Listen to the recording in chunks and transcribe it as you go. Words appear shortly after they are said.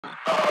Welcome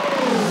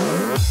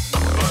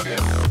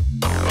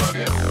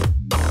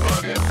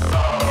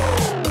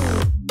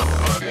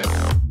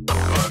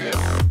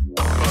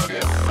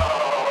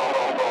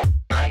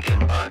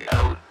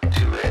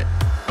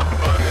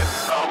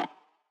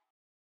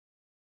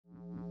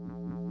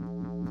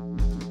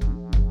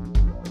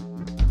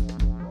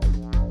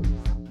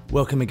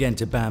again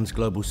to BAMM's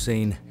Global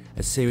Scene,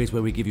 a series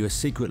where we give you a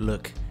secret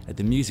look at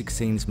the music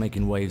scenes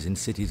making waves in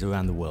cities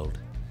around the world.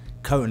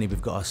 Currently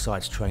we've got our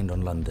sights trained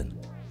on London.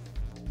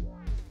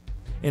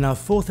 In our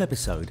fourth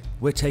episode,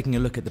 we're taking a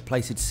look at the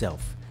place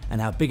itself and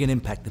how big an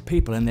impact the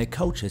people and their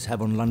cultures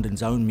have on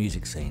London's own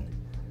music scene.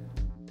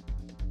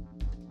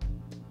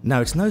 Now,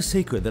 it's no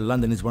secret that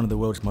London is one of the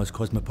world's most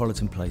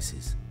cosmopolitan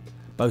places,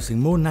 boasting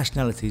more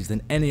nationalities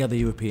than any other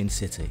European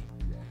city.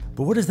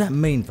 But what does that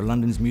mean for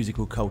London's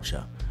musical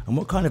culture, and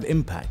what kind of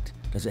impact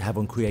does it have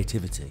on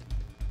creativity?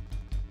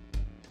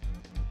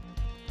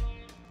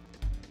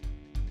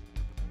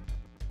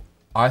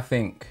 I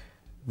think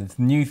there's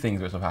new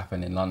things which have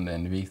happened in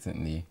London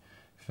recently,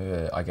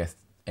 I guess,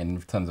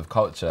 in terms of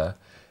culture,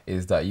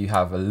 is that you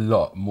have a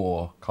lot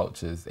more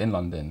cultures in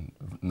London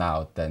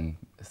now than,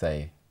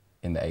 say,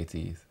 in the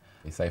 80s.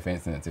 Say, for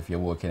instance, if you're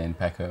walking in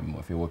Peckham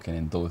or if you're walking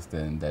in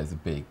Dalston, there's a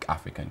big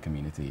African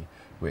community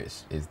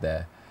which is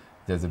there.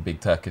 There's a big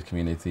Turkish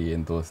community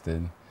in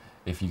Dalston.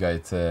 If you go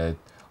to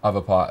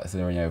other parts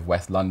of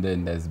West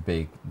London, there's a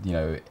big,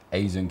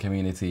 Asian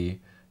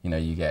community.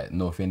 You get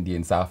North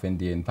Indian, South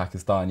Indian,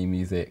 Pakistani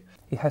music.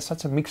 It has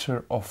such a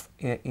mixture of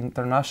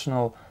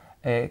international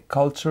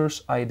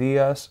cultures,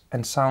 ideas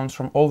and sounds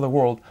from all the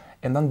world,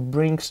 and then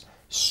brings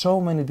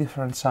so many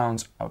different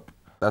sounds up.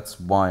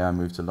 That's why I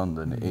moved to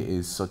London. It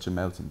is such a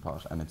melting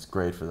pot, and it's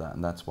great for that,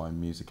 and that's why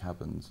music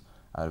happens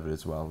out of it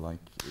as well. Like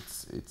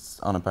it's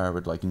on a par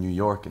with like New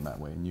York in that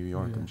way. New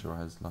York, I'm sure,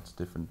 has lots of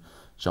different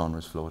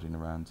genres floating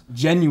around.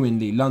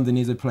 Genuinely, London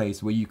is a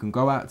place where you can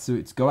go out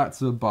to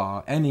a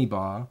bar, any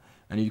bar,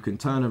 and you can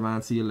turn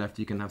around to your left,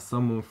 you can have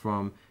someone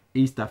from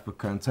East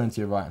Africa, and turn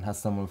to your right and have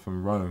someone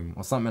from Rome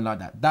or something like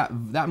that.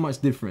 That much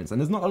difference, and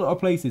there's not a lot of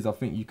places I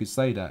think you could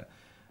say that.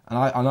 And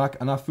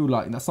I feel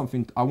like that's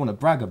something I want to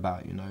brag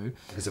about,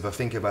 Because if I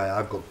think about it,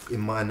 I've got, in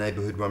my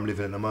neighbourhood where I'm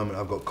living at the moment,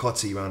 I've got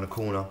Cotty around the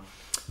corner.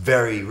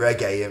 Very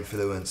reggae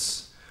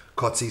influence.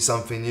 Cotty,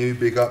 something new,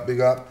 big up,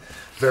 big up.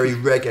 Very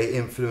reggae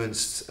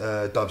influenced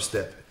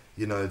dubstep.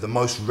 The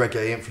most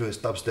reggae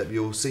influenced dubstep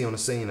you'll see on the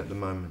scene at the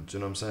moment, do you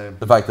know what I'm saying?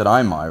 The fact that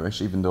I'm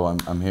Irish, even though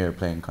I'm here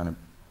playing kind of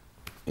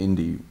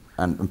indie,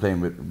 and I'm playing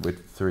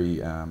with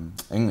three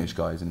English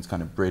guys, and it's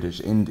kind of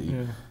British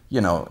indie,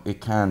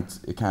 it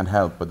can't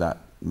help but that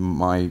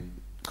my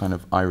kind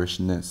of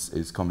Irishness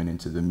is coming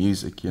into the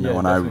music, and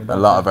a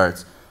lot of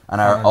arts.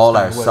 And all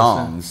our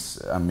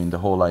songs, I mean, the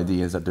whole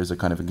idea is that there's a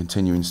kind of a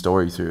continuing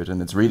story through it,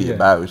 and it's really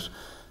about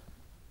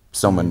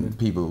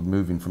people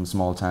moving from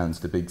small towns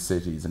to big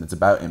cities, and it's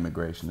about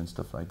immigration and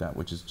stuff like that,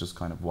 which is just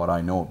kind of what I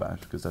know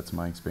about, because that's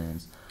my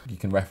experience. You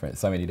can reference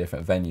so many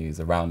different venues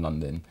around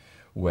London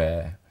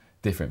where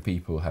different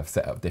people have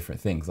set up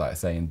different things. Like,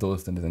 say, in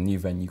Dalston, there's a new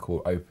venue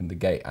called Open the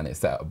Gate, and it's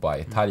set up by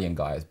Italian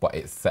guys, but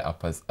it's set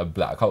up as a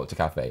black culture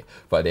cafe,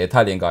 but the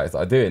Italian guys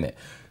are doing it.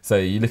 So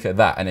you look at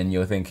that, and then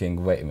you're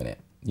thinking, wait a minute,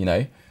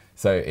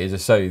 So it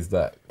just shows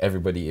that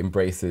everybody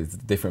embraces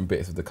different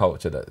bits of the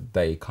culture that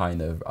they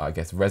kind of, I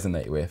guess,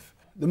 resonate with.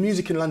 The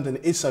music in London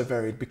is so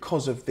varied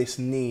because of this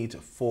need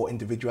for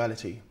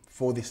individuality,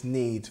 for this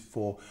need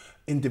for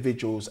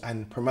individuals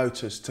and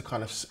promoters to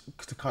kind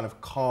of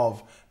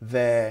carve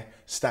their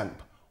stamp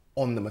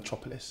on the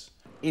metropolis.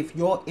 If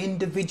you're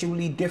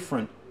individually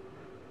different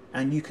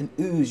and you can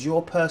ooze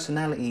your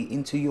personality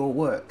into your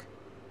work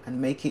and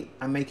make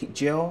it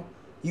gel,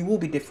 you will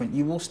be different,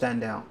 you will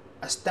stand out.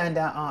 A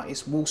standout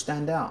artist will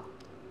stand out.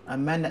 A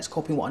man that's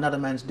copying what another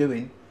man's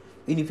doing,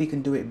 even if he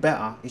can do it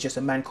better, is just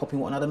a man copying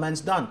what another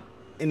man's done.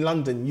 In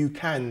London, you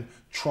can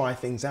try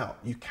things out.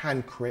 You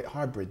can create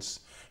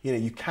hybrids.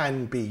 You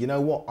can be, you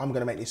know what, I'm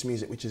going to make this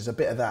music which is a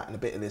bit of that and a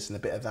bit of this and a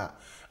bit of that.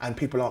 And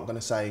people aren't going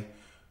to say,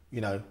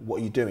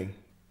 what are you doing?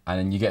 And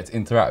then you get to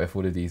interact with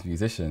all of these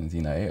musicians,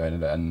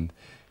 and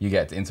you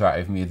get to interact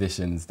with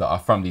musicians that are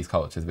from these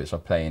cultures which are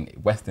playing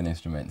Western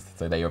instruments,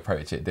 so they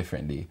approach it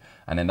differently.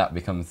 And then that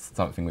becomes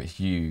something which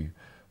you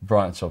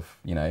branch off,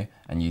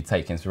 and you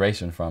take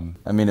inspiration from.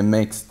 I mean, it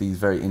makes these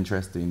very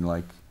interesting,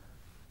 like,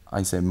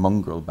 I say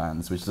mongrel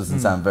bands, which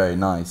doesn't sound very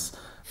nice.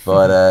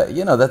 But,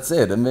 that's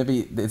it. And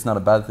maybe it's not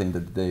a bad thing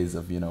that the days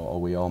of,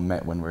 we all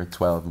met when we were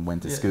 12 and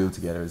went to school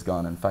together is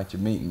gone. In fact,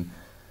 you're meeting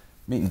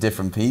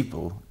different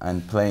people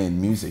and playing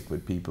music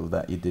with people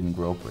that you didn't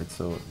grow up with.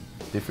 So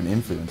different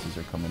influences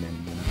are coming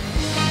in,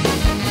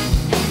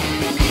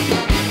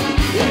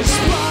 It's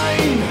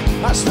plain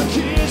as the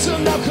kids are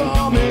now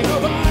coming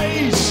of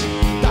age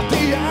that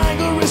the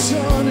anger is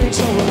turning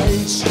to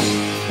rage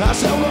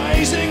as they're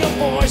raising a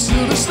voice to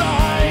the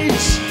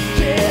stage.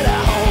 Get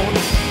out!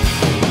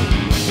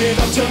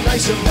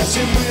 Indoctrination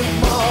messing with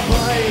my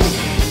brain.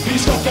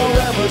 He's got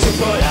forever to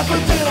put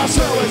everything I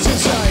swear it's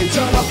insane.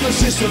 Turn off the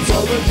system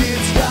so the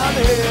kids can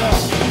hear.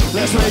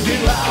 Let's make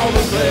it loud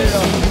and clear.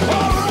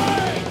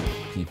 Alright!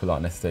 people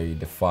aren't necessarily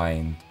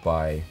defined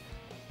by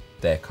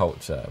their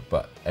culture,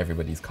 but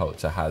everybody's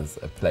culture has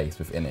a place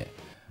within it.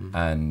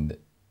 And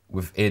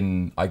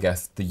within, I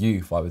guess, the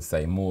youth, I would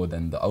say, more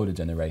than the older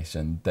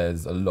generation,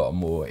 there's a lot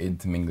more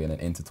intermingling and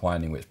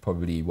intertwining, which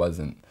probably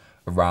wasn't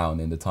around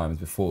in the times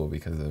before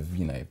because of,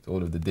 you know,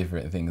 all of the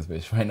different things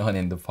which went on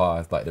in the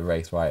past, like the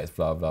race riots,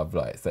 blah, blah,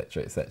 blah,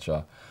 etc.,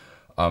 etc.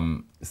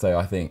 So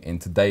I think in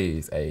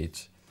today's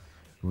age,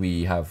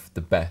 we have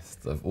the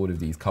best of all of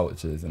these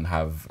cultures and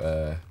have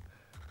a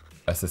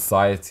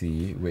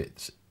society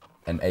which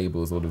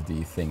enables all of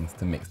these things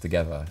to mix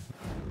together.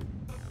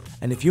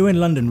 And if you're in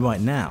London right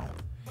now,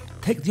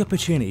 take the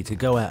opportunity to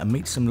go out and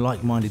meet some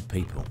like-minded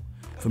people.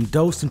 From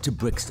Dalston to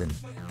Brixton,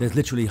 there's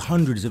literally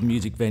hundreds of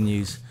music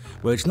venues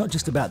where it's not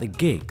just about the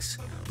gigs,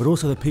 but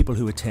also the people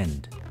who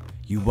attend.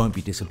 You won't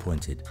be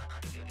disappointed.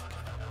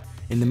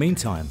 In the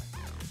meantime,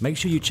 make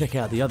sure you check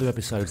out the other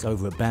episodes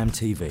over at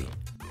BAMM.TV.